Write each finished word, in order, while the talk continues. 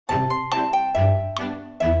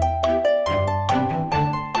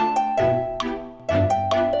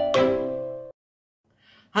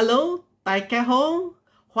Hello, đại家好，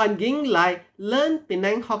歡迎來 Learn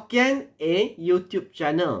Penang Hokkien A YouTube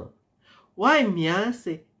channel. 我的名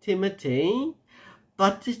是 Timothy. 在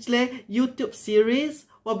這個 YouTube series，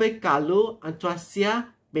 我要教你安怎寫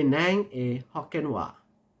Penang-eh3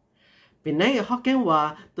 Hok1kien1。Penang-eh3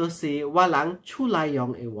 Hok1kien1 就是我人厝內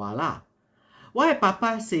用的話啦。我的爸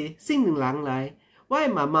爸是新寧人來，我的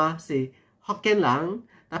媽媽是福建人，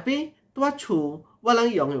但係在厝我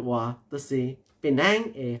人用的話就是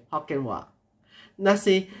Penang-eh3 Hok1kien1。那是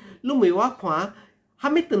你問我看，蝦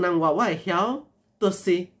米當人話我會曉，就是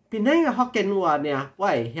Penang-eh3 Hok1kien1呢，我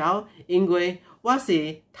會曉，因為我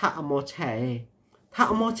是讀阿摩冊的，讀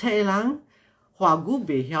阿摩冊的人，華語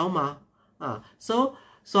袂曉嘛，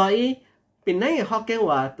所以 Penang-eh3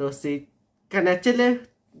 Hok1kien1就是干那這個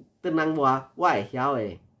當人話我會曉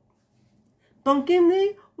的。當今呢，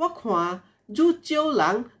我看愈少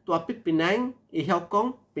人大比Penang會曉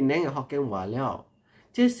講Penang-eh3 Hok1kien1了，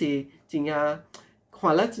這是真啊，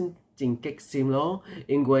看了真激心咯，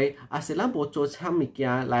因為也是咱無做啥物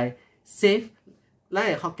件來 save 咱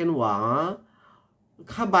的福建話，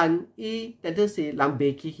較萬一等於是人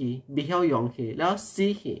袂記去，袂曉用去，了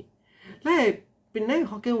死去。咱的Penang-eh3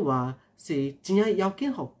 Hok1kien1是真係要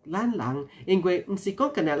緊互咱人，因為毋是講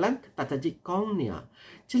干那咱逐日講爾，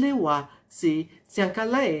即個話是上甲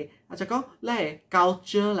咱的，就講咱的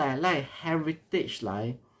culture 來，咱的 heritage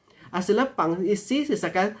來，也是咱放伊死是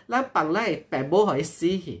實間，咱放咱的爸母互伊死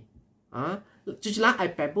去，就是咱愛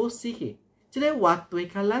爸母死去，即個話對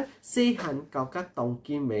甲咱細漢到甲當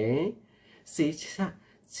今的，是真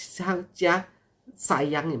實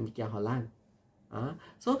用的物件互咱，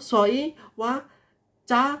所以我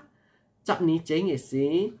早10年前嘅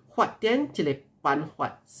時，發展一個辦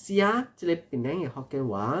法寫一個Penang-eh3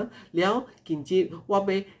 Hok1kien1，了今日我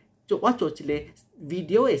做一個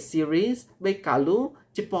video 嘅 series， 要教你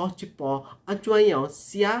一步一步安怎樣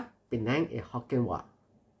寫Penang-eh3 Hok1kien1。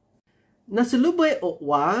若是你要學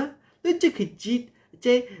話，你就去這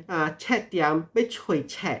冊店要找冊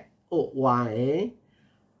學話嘅，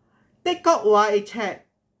德國話嘅冊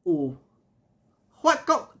有，法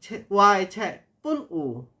國話嘅冊本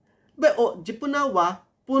有。要學日本仔話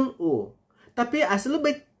本有，特別也是你要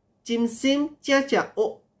真心正學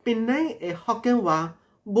Penang-eh3 Hok1kien1，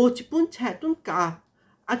無一本冊頓教，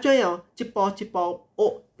怎樣一步一步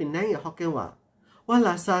學Penang-eh3 Hok1kien1。我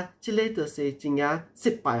拉薩這個就是真正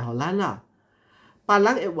失敗互咱啦。別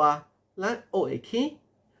人的話，咱學會去；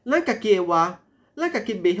咱家己的話，咱家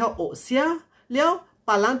己袂曉學寫，了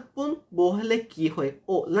別人本無迄個機會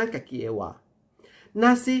學咱家己的話。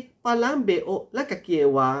若是別人袂學咱家己的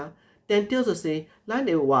話，定調就是咱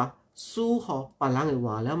的話輸互別人的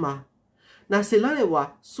話了嘛。若是咱的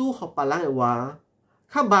話輸互別人的話，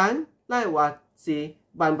較慢咱的話是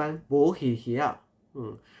慢慢無去曉。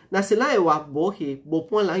若是咱的話無去，無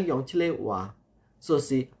半人用這個話，就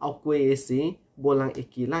是後過的時，無人會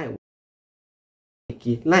記咱的話，會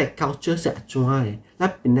記咱的culture是安怎的，咱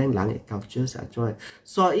Penang人的culture是安怎的。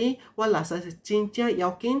所以我拉薩是真正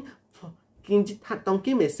要緊。當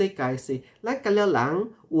今的世界是，咱甲了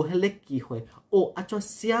人有迄個機會學安怎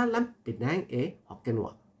寫咱Penang-eh3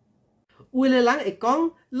 Hok1kien1。有的人會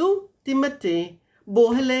講，你點乜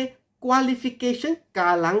無迄個 qualification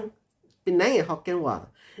教人Penang-eh3 Hok1kien1，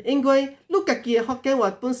因為你家己的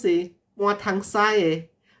Hok1kien1本是半通使的，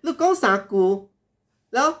你講3句，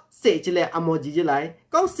然後寫一個阿摩字入來，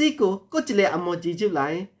講4句，佫一個阿摩字入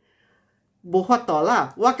來。無法度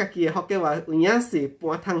啦，我家己的Hok1kien1有影是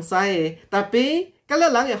半通使的，特別甲了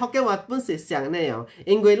人的Hok1kien1本是上那樣，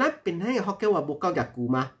因為咱Penang-eh3 Hok1kien1無夠夾句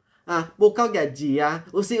嘛，無夠夾字啊，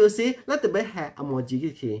有時咱特別係阿摩字入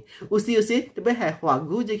去，有時特別係華語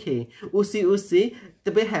入去，有時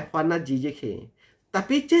特別係華納字入去，特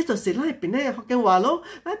別這就是咱Penang-eh3 Hok1kien1咯，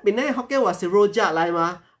咱Penang-eh3 Hok1kien1是rojak來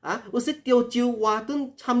嘛，有時潮州話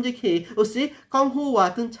頓摻入去，有時廣府話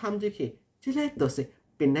頓摻入去，這個就是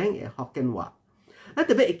Penang-eh3 Hok1kien1，咱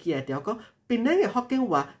特別會記條講Penang-eh3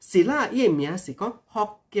 Hok1kien1是啦，伊個名是講福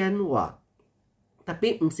建話，特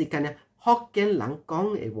別毋是干那福建人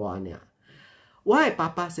講的話爾。我的爸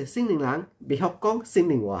爸是新寧人，袂曉講新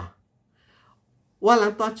寧話，我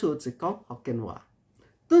人住厝是講福建話。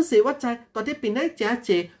當時我知大啲Penang真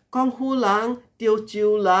濟廣府人、潮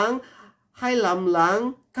州人、海南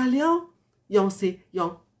人，甲了用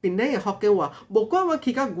Penang-eh3 Hok1kien1，無管我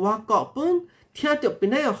去到外國本。聽到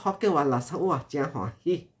Penang-eh3 Hok1kien1拉薩哇，真歡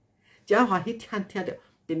喜，真歡喜聽到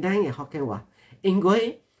Penang-eh3 Hok1kien1，因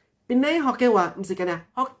為Penang-eh3 Hok1kien1毋是干那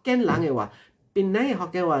福建人嘅話，Penang-eh3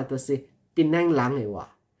 Hok1kien1就是Penang人嘅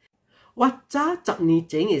話。我早10年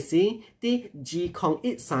前嘅時，佇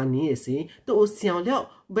2013年嘅時，都有想了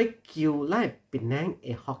要求咱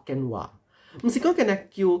Penang-eh3 Hok1kien1，唔是講嘅呢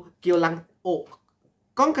叫人學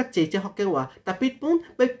講個這福建話，特別本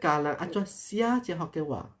要教人安怎寫這福建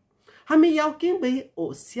話，係咪要緊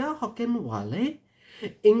要學寫福建話咧？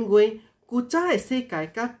因為古早嘅世界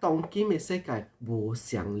甲當今嘅世界無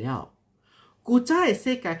相了。古早嘅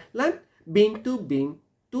世界，咱面對面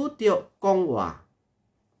拄着講話，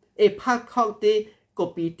會拍靠啲咖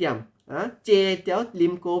啡店啊，坐條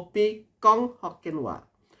啉咖啡講福建話。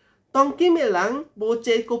當今嘅人無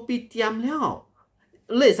坐咖啡店了，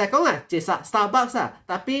你會使講啦，坐Starbucks啊，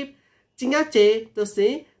但係真正坐就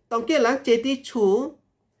是當今嘅人坐啲厝。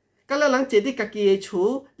咁咧，人坐啲家己嘅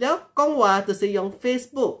厝，了講話就是用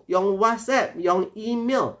Facebook、用 WhatsApp、用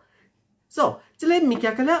email。所以，即個物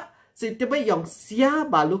件嘅咧是特別用寫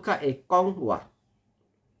馬路甲會講話。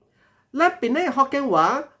咱邊個福建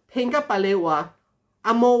話、偏甲別個話、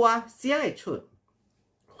阿摩話寫會出，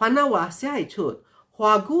番仔話寫會出，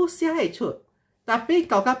華語寫會出，但係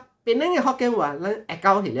到甲邊個嘅福建話，咱會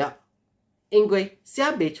搞起了，因為寫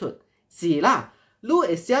袂出，是啦。你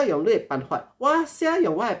會寫用你嘅辦法，我寫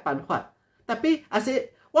用我嘅辦法，特別也是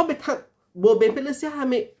我要讀，無明白你寫蝦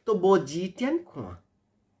米，都無字典看，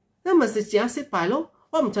那咪是真失敗咯。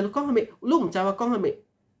我唔知你講蝦米，你唔知我講蝦米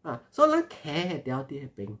啊，所以咱企喺條啲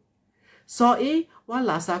邊。所以我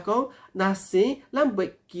拉薩講，那時咱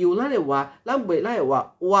袂叫咱嘅話，咱袂咱嘅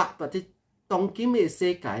話活或者當今嘅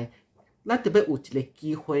世界，咱特別有一個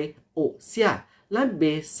機會學寫，咱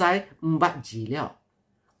袂使唔捌字了。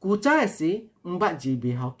古早嘅時唔捌字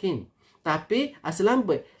袂好緊，但係也是咱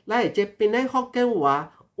袂，咱會即邊個福建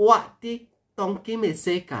話活啲當今嘅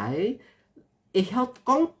世界，會曉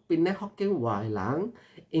講邊個福建話嘅人，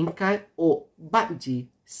應該學捌字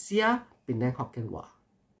寫邊個福建話。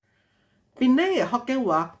邊個嘅福建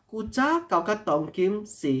話古早到甲當今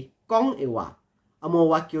是講嘅話，啊無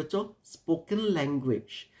話叫做 spoken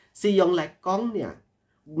language， 是用嚟講嘅，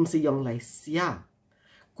唔是用嚟寫。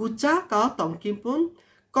古早到當今本。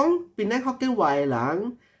講邊個福建話嘅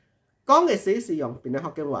人，講嘅時是用邊個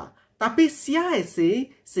福建話，特別寫嘅時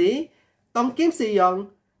是當今是用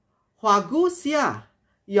華語寫，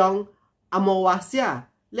用阿摩話寫，了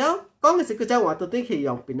講嘅時佢就話到底係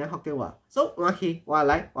用邊個福建話，所以我去話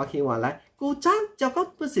來，我去話來，古早就講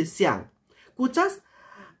不是像，古早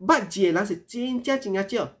捌字嘅人是真正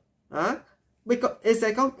少啊，要講會使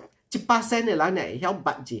講1%嘅人呢會曉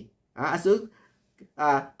捌字啊，所以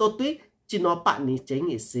到對。一兩百年前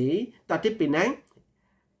嘅時，但係邊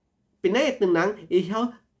個嘅人會曉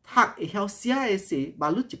讀會曉寫嘅時，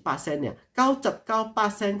馬路1%呢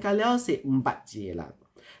，99%加了是唔捌字嘅人。了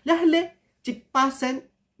係咧1%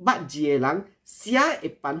捌字嘅人寫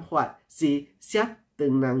嘅辦法是寫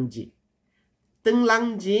唐人字，唐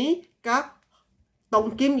人字甲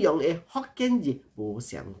當今用嘅福建字無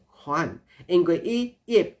相款，因為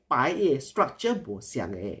伊嘅擺嘅 structure 無相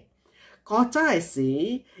嘅。古早嘅時，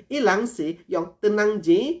伊人是用唐人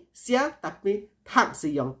字寫，特別讀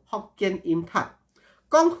是用福建音讀。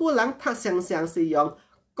廣府人讀常是用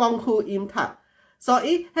廣府音讀，所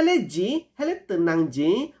以迄個字，迄個唐人字，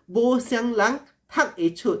無常人讀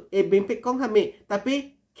會出，會明白講蝦米。特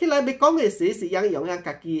別起來要講嘅時，是用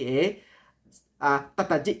家己嘅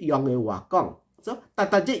特日用嘅話講，所以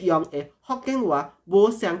特日用嘅福建話無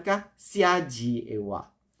常甲寫字嘅話。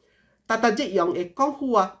特日用嘅廣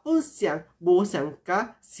府話本上無相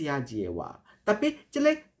甲寫字嘅話，特別即個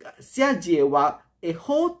寫字嘅話會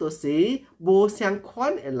好，就是無相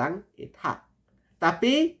款嘅人會讀，特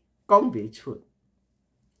別講袂出，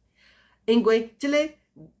因為即個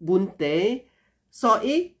問題，所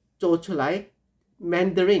以做出來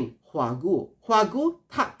Mandarin 華語讀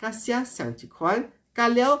甲寫相一款，加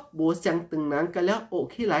了無相當人，加了學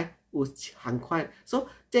起來有相款，所以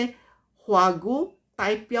即華語。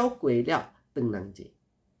代表過了唐人字，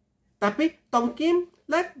特別當今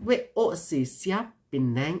咱要學是寫檳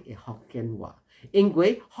榔嘅福建話，因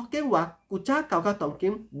為福建話古早到當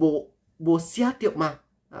今無寫着嘛，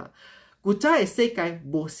古早嘅世界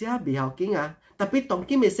無寫袂要緊啊，特別當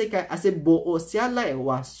今嘅世界也是無學寫咱嘅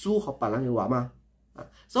話輸互別人嘅話嘛，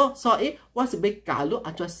所以我是要教你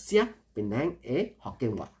安怎寫檳榔嘅福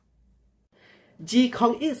建話。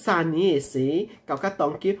2013年嘅時，到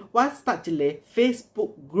當今我 start 一個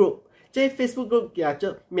Facebook group， 這 Facebook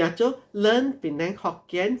group 名做 Learn Penang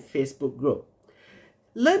Hokkien Facebook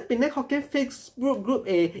group。Learn Penang Hokkien Facebook group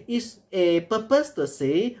嘅purpose 就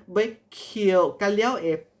是要求加了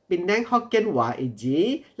嘅檳榔福建話嘅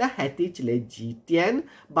字，來下啲一個字典，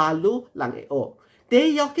馬路人會學。第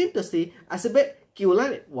一要緊就是，也是要求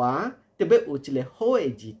咱嘅話，特別有一個好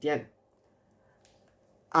嘅字典。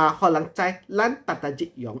互人知咱特日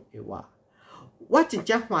用嘅話，我真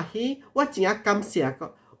正歡喜，我真正感謝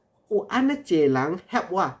個有安尼一個人協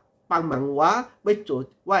我，幫忙我要做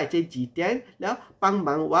我嘅這字典，了幫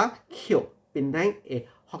忙我學檳榔嘅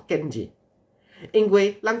福建字。因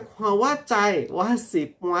為人看我知我是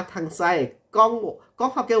半湯西，講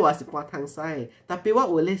福建話是半湯西，特別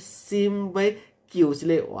我有咧心要救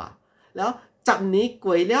這個話，了10年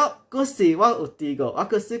過了，嗰時我有第個，我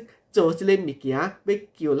嗰時做這個物件要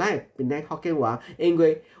救咱嘅檳榔福建話，因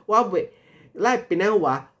為我袂咱嘅檳榔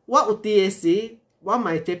話，我有第嘅時，我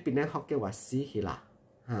買這檳榔福建話死去啦，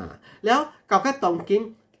了到到當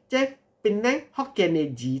今，這檳榔福建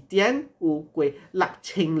嘅字典有過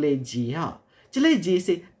6000個字吼。這個字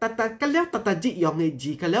是特日用嘅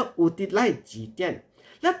字，個了有啲嚟字典。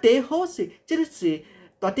了第一好是，這個是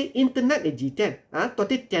多啲 internet 嘅字典，多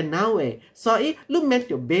啲電腦嘅，所以你免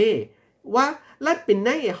要買。咱檳榔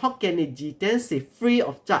嘅福建嘅字典是 free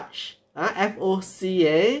of charge， FOC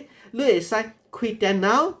嘅，你會使開電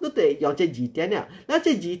腦，你就會用這字典了。了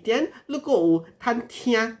這字典如果有通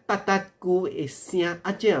聽句嘅聲，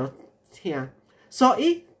這樣聽，所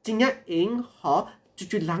以真係影響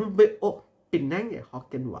就人要學。檳榔嘅福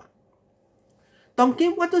建話，當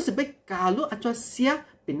今我都是要教你怎寫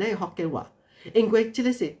檳榔嘅福建話，因為這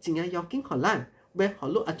個是真係要緊互咱，要互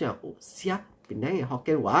你怎樣寫檳榔嘅福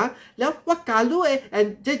建話。แล้ว我教你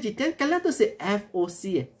嘅，這字典個了都是 FOC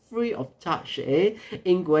嘅 free of charge 嘅，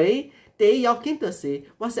因為第一要緊就是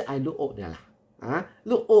我是愛你學嘅啦，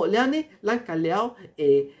你學了呢，咱個了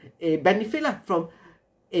benefit 啦 ，from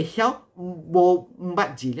會曉無唔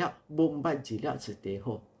捌字了是第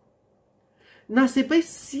好。那是要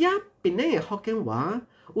寫檳榔嘅福建話，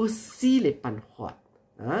有4個辦法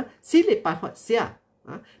，4個辦法寫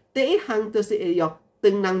第一項就是會用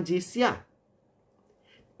唐人字寫，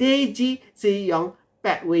第二字是用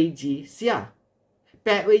白話字寫，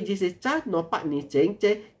白話字是早200年前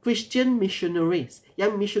即 Christian missionaries，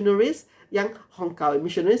 讓宗教嘅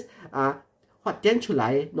missionaries 發展出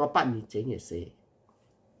來200年前嘅事。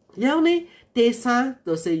然後呢，第三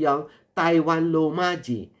就是用台灣羅馬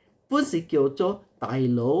字。本是叫做大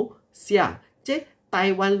佬寫，即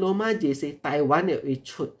台灣羅馬字是台灣嘅為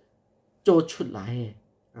出做出來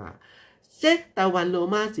嘅，即台灣羅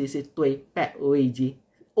馬字是對白話字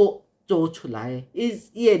學做出來嘅，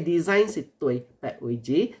伊嘅 design 是對白話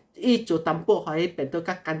字，伊做淡薄可以變到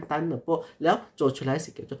較簡單一步，แล้ว做出來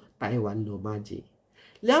是叫做台灣羅馬字。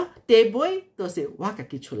แล้ว第尾都是我家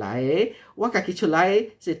己出來嘅，我家己出來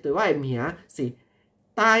嘅是對我嘅名是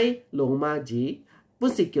台羅馬字。本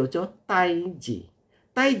是叫做台字，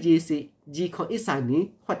台字是2013年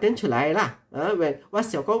發展出來啦。我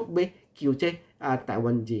想講要叫這台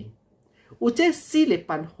灣字，有這4個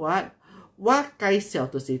辦法，我介紹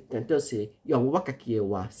就是用我家己嘅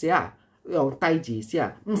話寫，用台字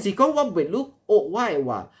寫，唔是講我為你學我嘅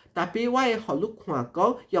話，特別我會互你看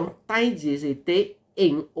講用台字是第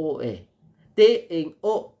用學嘅，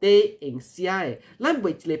第用寫嘅，咱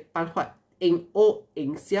為一個辦法用學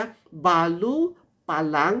用寫，把你別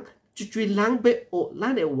人最人要學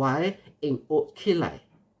咱嘅話用學起來，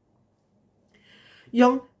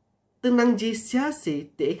用唐人字寫是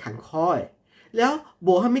第一項考嘅，了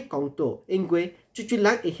無啥物講到，因為最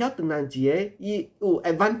人會曉唐人字嘅，伊有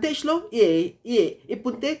advantage 咯，伊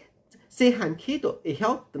本地細漢起就會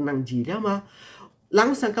曉唐人字了嘛。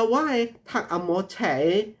人上個話嘅讀阿摩冊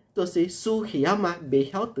嘅，都是輸去啊嘛，未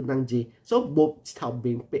曉唐人字，所以無一頭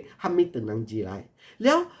明白啥物唐人字來，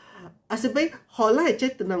了。是要互咱這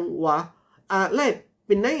唐人話，咱檳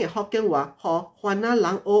榔嘅福建話，互番仔人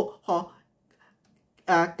學，互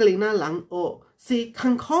格林仔人學，是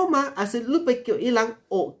艱苦嗎？還是你要叫伊人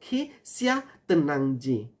學去寫唐人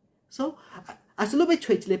字？所以，還是你要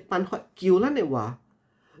找一個辦法救咱嘅話，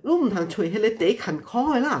你唔通找迄個第一艱苦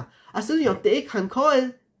嘅啦，還是你用第一艱苦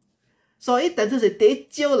嘅，所以但就是第一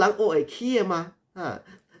少人學會起嘅嘛，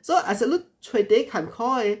所以還是你找第一艱苦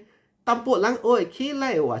嘅。淡薄人學會起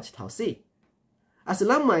來嘅話一頭死，還是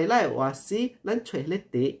咱買來嘅話死，咱找迄個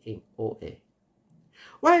第一用學嘅。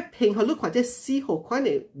我評互你看這4號款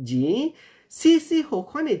嘅字，4號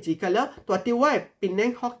款嘅字，個了大啲我嘅檳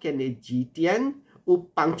榔福建嘅字典有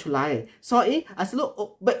放出來嘅，所以還是你學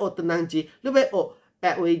要學唐人字，你要學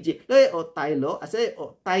白話字，你要學大佬，還是學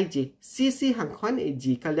台字，4項款嘅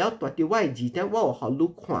字，個了大啲我嘅字典，我有互你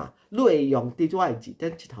看，你會用啲我嘅字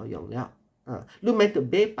典一頭用了。你免得買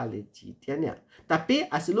別個字典呀，特別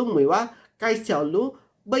還是你問我介紹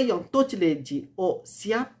你要用多一個字學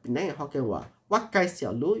寫檳榔嘅福建話，我介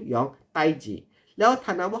紹你用台字，然後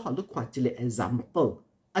睇下我互你看一個 example，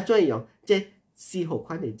 怎用這4號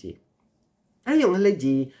款嘅字，用嗰個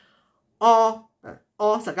字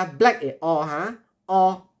哦是個 black 嘅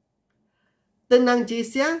哦，唐人字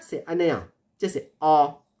寫是安尼啊，這是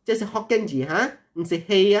哦，這是福建字哈，唔是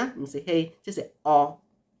黑啊，唔是黑，這是哦。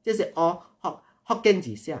这是哦福建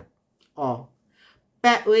字写哦，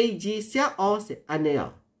白话字写哦是安尼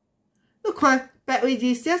哦。你看白话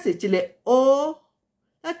字写是一个哦，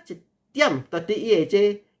啊一点到底伊个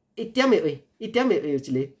这一点的位，一点的位有一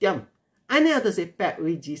个点，安尼就是白话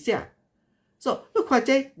字写。所以你看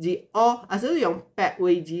这字哦，也是用白话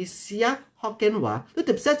字写福建话，你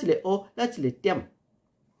特别写一个哦，了一个点。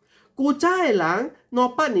古早的人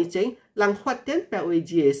200年前，人发展白话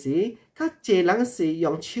字的时，较侪人是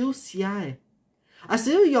用手写的。啊，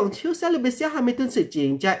是用手写，你要写下面都是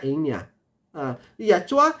真正用呀。啊，你也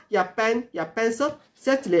纸、也pen、也pencil，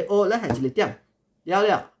写一个 O， 咱系一个点，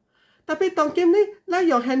了。特别当今呢，咱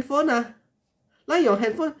用 handphone 啊，咱用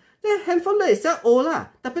handphone， 这 handphone 你会写 O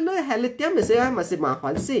啦，特别你下个点的时候，嘛是麻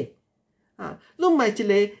烦死。啊，你买一个字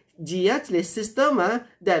啊，一个 system 啊，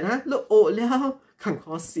然后你学了。坎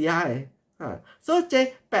坷写的，所以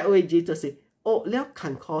这白话字就是學了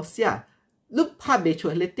坎坷寫，你拍袂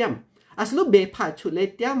出迄個點，啊是你袂拍出個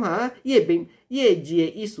點哈，伊個字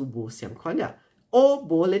的意思無相款了，學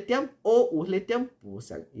無個點，學有個點無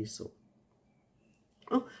相意思。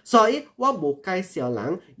所以我無介紹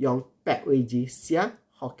人用白話字寫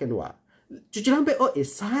福建話，就這樣要學會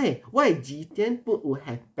使，我嘅字典本有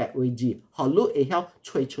係白話字，互你會曉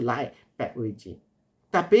吹出來白話字，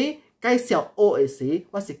特別。介紹學的時，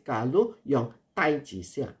我是教你用台字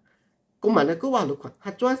寫。咁問你句話，你看，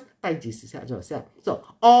佢做台字是寫怎樣寫？就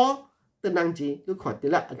學的人字，你看到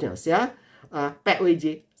啦，怎樣寫？啊，白話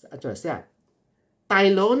字怎樣寫？大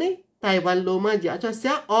陸呢？台灣羅馬字怎樣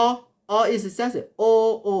寫？意思寫是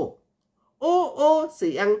哦，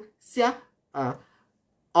是用寫啊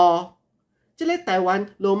哦。即個台灣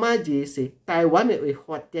羅馬字是台灣嘅會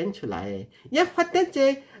發展出來嘅，一發展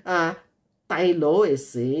這啊。大陸嘅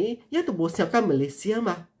時，伊都無像甲馬來西亞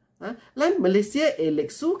嘛，啊，咱馬來西亞嘅歷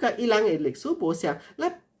史甲伊朗嘅歷史無像，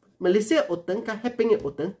咱馬來西亞學堂甲迄邊嘅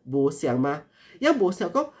學堂無像嘛，也無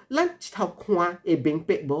像講咱一頭看會明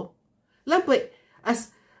白無，咱袂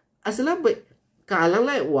是咱袂教人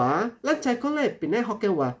來話，咱才講咱邊個福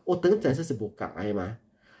建話學堂真是無教嘅嘛，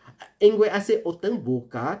因為是學堂無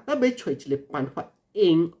教，咱要找一個辦法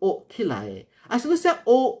應學起來嘅，是你寫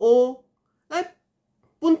學，咱。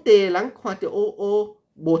本地人看到哦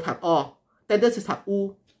無讀哦，但係是讀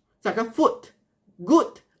有，就個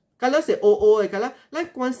foot、good， 假如是哦嘅，假如咱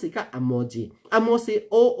關係個阿摩字，阿摩是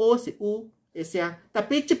哦是有嘅聲，特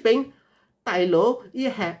別這邊大陸伊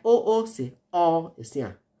係哦是哦嘅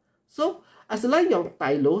聲，所以是咱用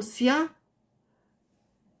大陸寫，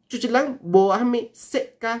就是咱無阿咪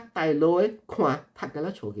識個大陸嘅看讀個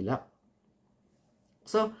啦錯嘅啦，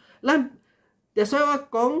所以咱，所以我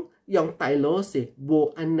講。用大陸是無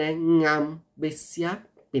安尼啱要寫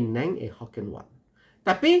檳榔嘅福建話，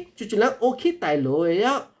特別就是咱學去大陸嘅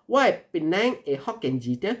了，我嘅檳榔嘅福建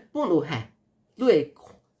字典本有係，你會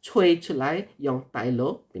吹出來用大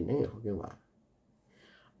陸檳榔嘅福建話。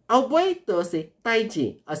後尾就是台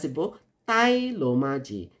字，還是無台羅馬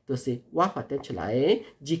字，就是我發展出來嘅。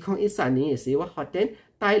2013年嘅時，我發展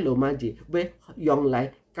台羅馬字，要用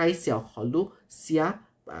來介紹互你寫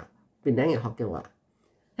檳榔嘅福建話。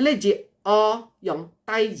迄個字哦，用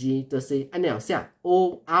台字就是安尼樣寫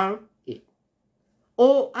 ，OR，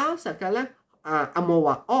 是個咧阿摩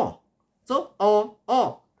話哦，做哦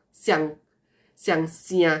上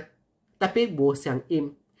聲，特別無上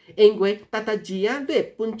音，因為字啊，你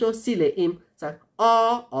會分做4個音，就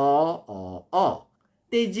哦，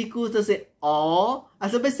第二句就是哦，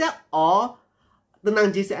是要寫哦，的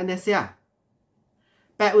人字是安尼寫，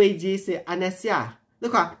白話字是安尼寫，你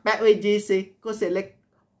看白話字是嗰是咧。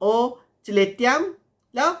哦，一個點，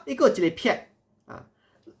然後一個一個撇啊。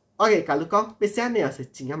我嘅教你講，要寫呢是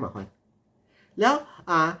真麻煩。然後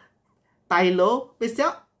大陸要寫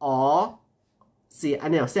哦是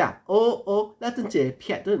安尼樣寫，哦，那陣一個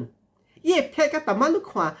撇頓。伊個撇甲淡仔你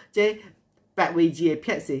看，這白話字嘅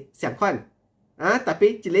撇是相款啊，特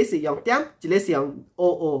別一個是用點，一個是用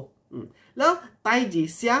哦，然後台字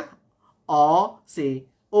寫哦是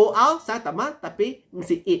哦寫淡仔，特別唔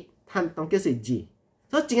是一，但當叫是字。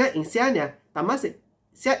所以真係用寫呢，淡仔是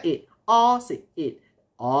寫一，哦是一，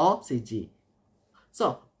哦是字。所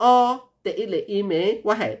以哦第一個音嘅，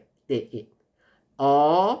我係第一，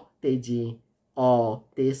哦第二，哦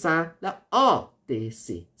第三，然後哦第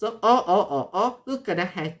四。所以哦，你今日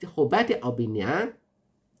係後擺啲後邊呀。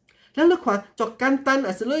然後你看做簡單，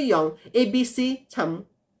還是你用 ABC 參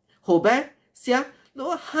後擺寫，你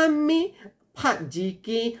下面。拍字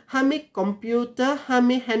機，下面 computer， 下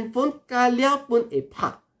面 handphone 加了本會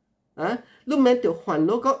拍，你免就煩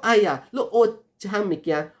惱講，哎呀，你學一項物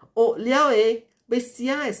件，學了誒，要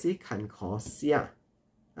寫誒時艱苦寫，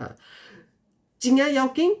真係要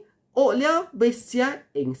緊，學了要寫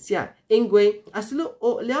用寫，因為啊是你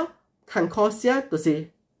學了坎坷寫，就是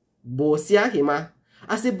無寫係嘛，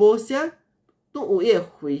啊是無寫都有一個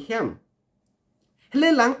危險。迄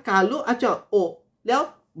個人假如啊將學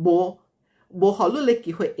了無互你嘅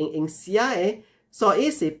機會用寫誒，所以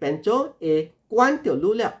是變做會管着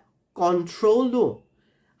你了 ，control 你。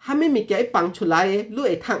蝦米物件會放出來誒，你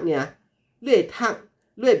會讀爾，你會讀，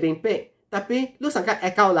你會明白，但係你上個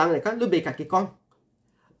會教人嚟講，你袂家己講，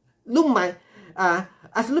你唔係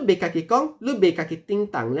是你袂家己講，你袂家己叮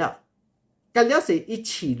當了，咁了是伊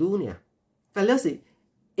試你爾，咁了是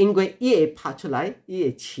因為伊會拍出來，伊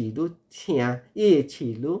會試你聽，伊會試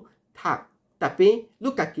你讀，但係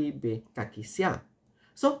你家己袂家己寫，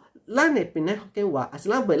所以咱嘅邊個福建話，還是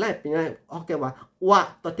咱袂咱嘅邊個福建話，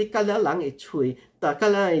話到底甲了人嘅喙，到甲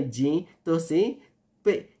人嘅錢，都是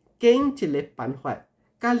被經一個辦法，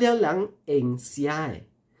甲了人用寫嘅。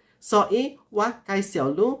所以我介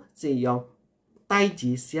紹你是用台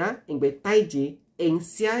字寫，因為台字用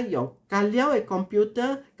寫用甲了嘅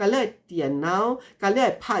computer， 甲了嘅電腦，甲了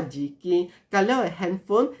嘅拍字機，甲了嘅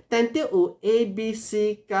handphone， 但係有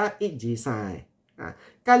ABC 加123嘅，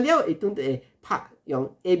甲了會當會拍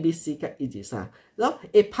用 ABC 加123，然後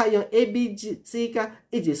會拍用 ABC 加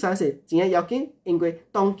123是真係要緊，因為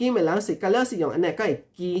當今嘅人是甲了是用安尼個嘅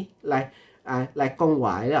機來講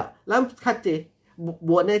話了，咱較濟。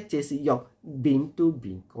無呢，就是用面對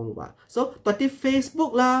面講話，所以多啲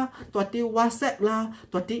Facebook 啦，多啲 WhatsApp 啦，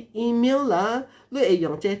多啲 email 啦，你會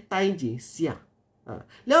用這台字寫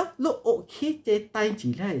แล้ว你學起這台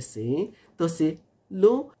字咧時，就是你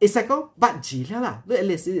會使講捌字了啦，你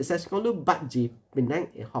會時會使講你捌字變成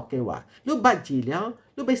會學嘅話，你捌字了，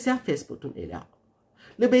你要寫 Facebook 都會了，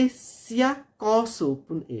你要寫故事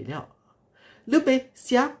本會了，你要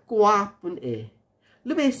寫歌本會，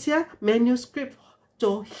你要寫 manuscript。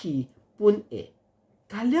做戲本會，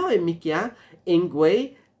甲了嘅物件，因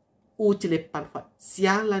為有一個辦法寫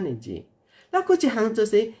咱嘅字。嗱，嗰一項就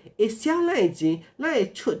是會寫咱嘅字，咱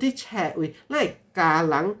會出啲冊位，咱會教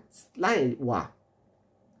人，咱會話。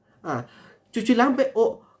就是人要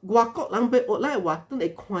學，外國人要學咱嘅話，都會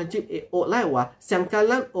看入會學咱嘅話，上加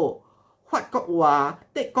咱學法國話、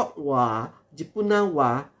德國話、日本人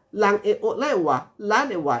話，人會學咱嘅話，咱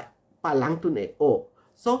嘅話，別人都會學。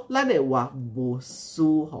所以咱嘅話無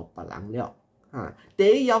輸互別人了，第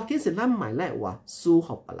一要緊是咱買咱嘅話輸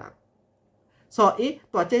互別人，所以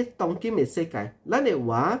在這當今嘅世界，咱嘅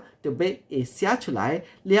話就要會寫出來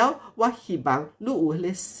了。我希望你有迄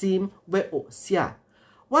個心要學寫，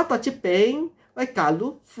我到這邊我教你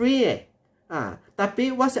free 嘅，但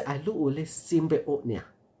係我是愛你有迄個心要學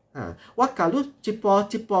爾，我教你一步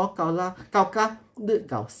一步教啦，教甲你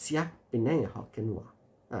教寫邊樣嘅福建話。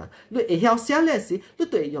你會曉寫咧時，你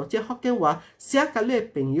就會用這福建話寫給你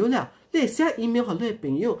嘅朋友了。你會寫 email 給你嘅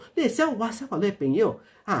朋友，你會寫 WhatsApp 給你嘅朋友。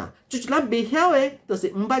就是咱未曉嘅，就是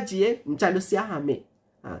唔捌字嘅，唔知你寫下咩。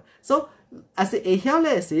所以，也是會曉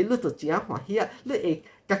咧時，你就真歡喜啊！你會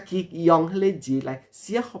家己用迄個字來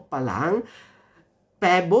寫給別人，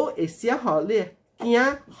爸母會寫給你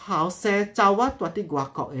囝後生查某住喺外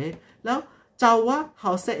國嘅，然後查某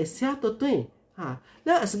後生會寫到對，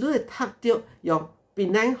然後是你會讀到用。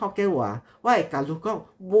邊個福建話，我會甲你講，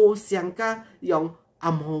無相加用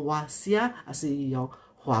暗號話寫，還是用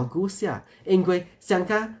華語寫，因為相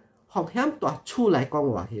加風險大出來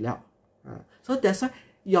講話去了，所以就說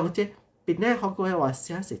用這邊個福建話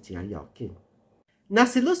寫是真要緊。若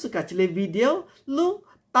是你喜歡這個 video， 你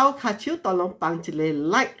倒下手當攏幫一個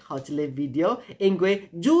like 和一個 video， 因為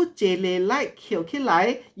如這個 like 扣起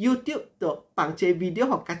來 ，YouTube 就幫這個 video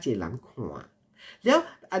互較濟人看。了，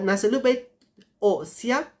若是你要學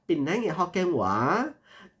寫邊個嘅福建話，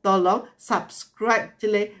當攏 subscribe 這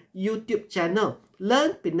個 YouTube channel，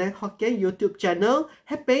 learn 邊個福建 YouTube channel，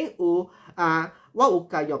 迄邊有我有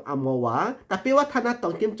教用暗號話，特別我睇下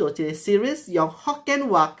當今做一個 series 用福建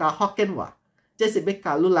話加福建話，這是要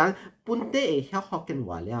教你人本地會曉福建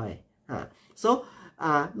話了嘅，所以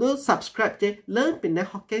你 subscribe 這 learn 邊個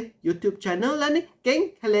福建 YouTube channel， 咱呢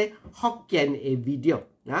見迄個福建嘅 video。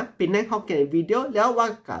邊個福建嘅 video， 了我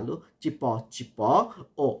教你一步一步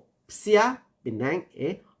學寫邊個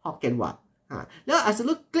嘅福建話，了也是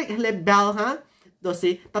你 click 迄個 bell 就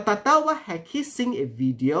是我下起新嘅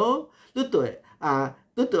video， 你對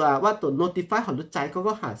我就 notify 互你知嗰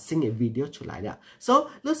個新嘅 video 出來了，所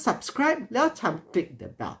以你 subscribe 了參 click the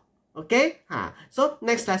bell，OK，so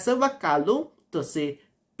next lesson 我教你就是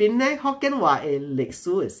邊個福建話嘅歷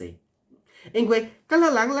史嘅事。因為嗰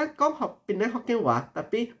個人咧講學邊個福建話，特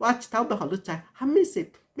別我一頭要學你知，係咩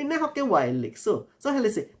是邊個福建話嘅歷史，所以係你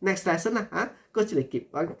是 next lesson 嗰一個結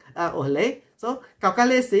論學你，所以教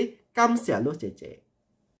你時感謝你姐姐。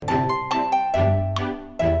拜。